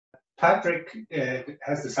Patrick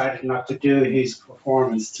has decided not to do his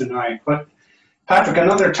performance tonight. But Patrick,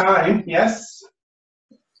 another time, yes?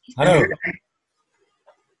 Hello.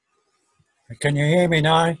 Can you hear me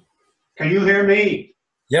now? Can you hear me?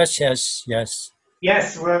 Yes, yes, yes.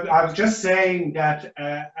 Yes, well, I was just saying that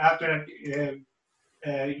after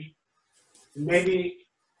maybe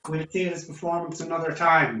we'll see his performance another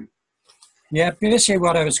time. Yeah, basically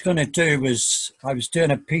what I was going to do was I was doing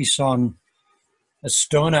a piece on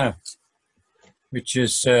Estonia, which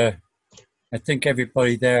is, I think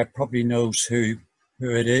everybody there probably knows who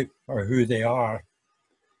it is or who they are.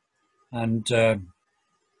 And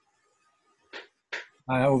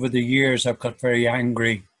over the years, I've got very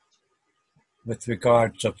angry with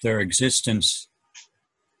regards of their existence.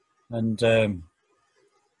 And the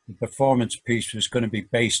performance piece was going to be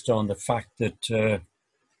based on the fact that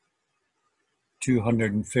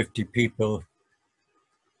 250 people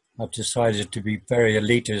have decided to be very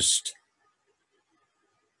elitist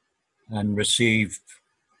and receive,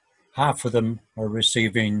 half of them are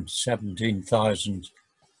receiving 17,000,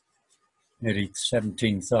 nearly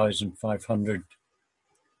 17,500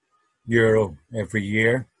 euro every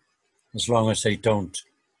year, as long as they don't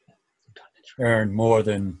earn more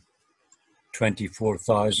than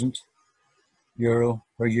 24,000 euro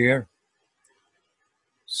per year.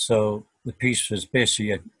 So the piece was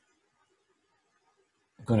basically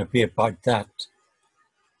going to be about that,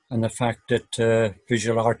 and the fact that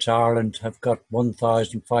Visual Arts Ireland have got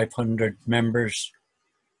 1,500 members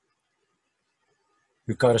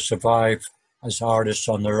who've got to survive as artists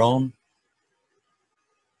on their own,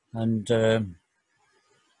 and the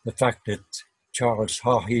fact that Charles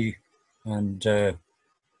Haughey and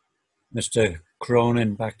Mr.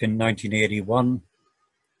 Cronin back in 1981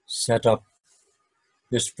 set up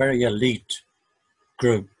this very elite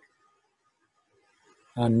group.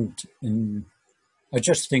 And I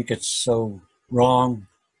just think it's so wrong.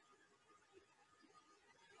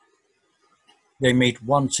 They meet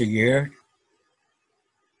once a year,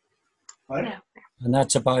 What? And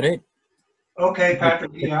that's about it. Okay,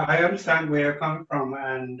 Patrick, yeah, I understand where you're coming from,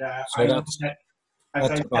 and So I know that,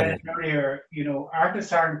 as I about said it. earlier, you know,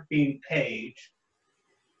 artists aren't being paid,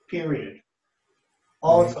 period. Yeah.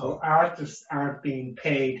 Also, artists aren't being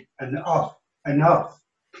paid enough,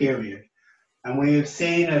 period. And we've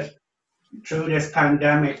seen it through this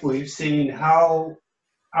pandemic. We've seen how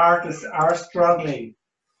artists are struggling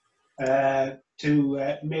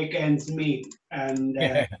to make ends meet. And,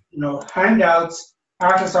 Yeah. you know, handouts,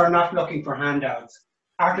 artists are not looking for handouts.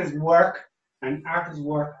 Artists work, and artists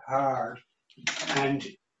work hard. And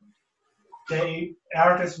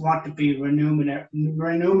artists want to be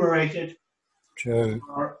remunerated True.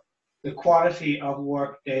 for the quality of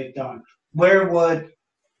work they've done. Where would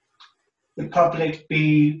the public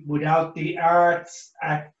be without the arts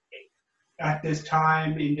at this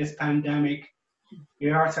time in this pandemic?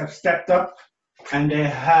 The arts have stepped up, and they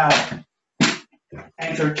have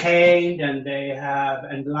entertained, and they have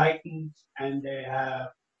enlightened, and they have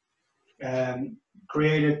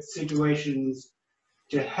created situations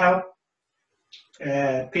to help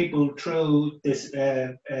people through this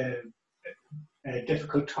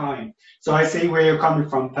difficult time. So I see where you're coming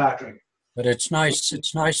from, Patrick. But it's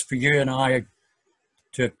nice for you and I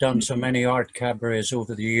to have done so many art cabarets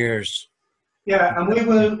over the years. Yeah, and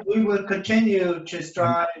we will continue to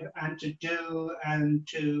strive and to do and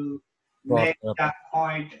to make that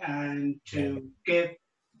point and to give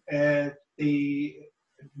the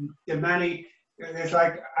many. It's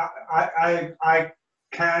like I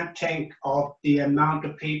can't think of the amount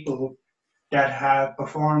of people that have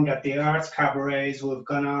performed at the arts cabarets who have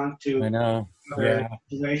gone on to other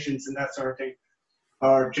situations and that sort of thing,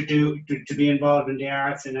 or to be involved in the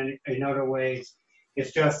arts in other ways.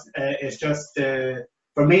 It's just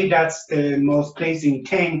for me, that's the most pleasing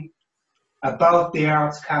thing about the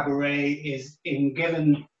arts cabaret, is in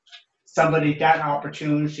giving somebody that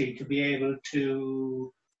opportunity to be able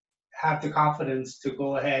to have the confidence to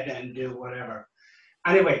go ahead and do whatever.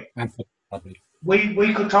 Anyway,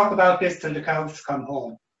 we could talk about this till the cows come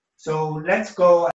home. So let's go